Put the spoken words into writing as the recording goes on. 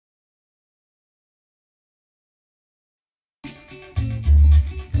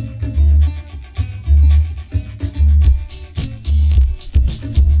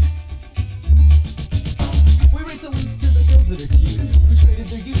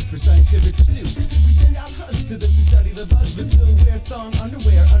scientific pursuits. We send out hugs to those who study the bugs, but still wear thong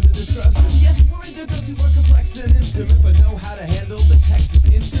underwear under the scrubs. Yes, we're into girls who are complex and intimate, but know how to handle the Texas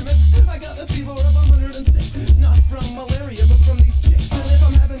instrument. I got the fever of 106, not from malaria, but from these chicks. And if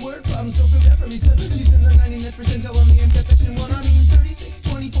I'm having word problems, don't feel bad for me, son. She's in the 99th percentile on the MCAT section 1. I mean 36,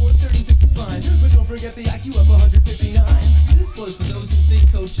 24, 36 is fine, but don't forget the IQ of 159. This flows for those who think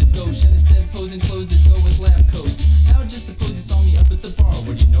coach is gauche and instead posing clothes that go with lab coats. Now just suppose you saw me up at the bar.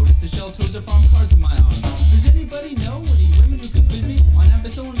 Would you notice the shell toes are farm cards in my arm? Does anybody know any women who can quiz me on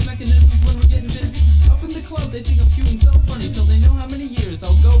episodes, mechanisms when we're getting busy? Up in the club they think I'm cute and so funny, till they know how many years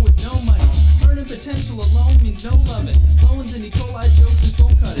I'll go with no money. Earning potential alone means no loving. Loans and E. coli jokes just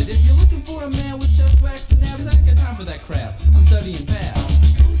won't cut it. If you're looking for a man with chest wax and abs, I ain't got time for that crap. I'm studying path.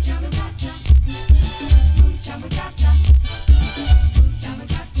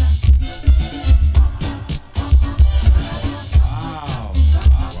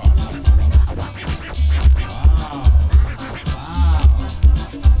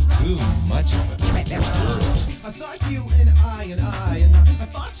 I saw you and I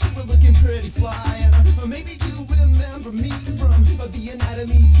thought you were looking pretty fly, and maybe you remember me from the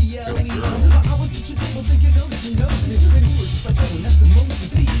Anatomy TLE. I was at your table thinking, notice me, and you were just like, oh, that's the most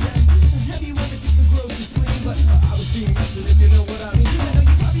you see. Have you ever seen some gross and spleen? But I was being messy, if you know what I mean. I know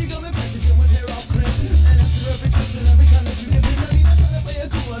you probably coming back to get with hair all crimped and answer every question every time that you give me. I mean, I try to play it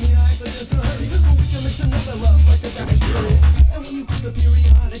cool, I mean, I act like there's no hurry, but we can mix another love like a diamond spirit. And when you put the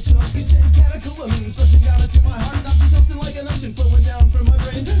periodic chart, you send catecholamines rushing down into my heart, oxytocin like an ocean flowing down from my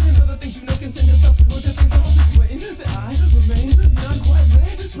brain. And other things you know can send us up to look at things I won't explain. That I remain not quite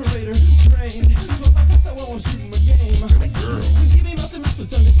respirator trained. So if I pass out while I'm shooting my game, please give me mouth to mouth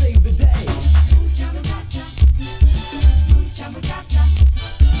with tongue to save the day.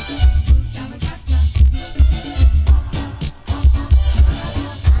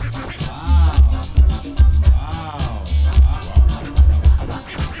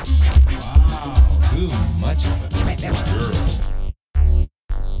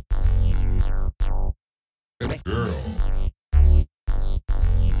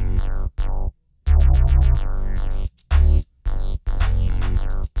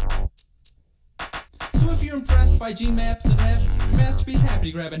 So if you're impressed by G-maps and apps, your masterpiece happy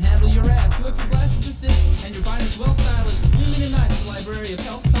to grab and handle your ass. So if your glasses are thick and your mind is well stylish, zoom in tonight to the Library of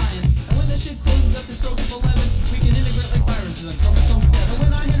Health Science. And when the shit closes at the stroke of 11, we can integrate like viruses on chromosome 7. And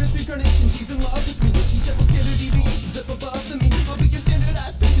when I hit her through carnation, she's in love with me. She said, well, standard deviations up above the mean. I'll be your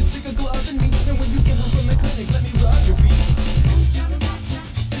standardized patient, stick a glove in me. And when you get home from the clinic, let me rub your feet.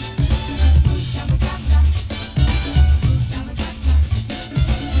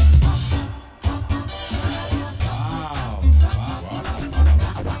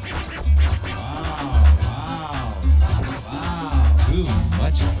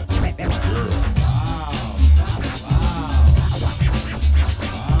 Much of it.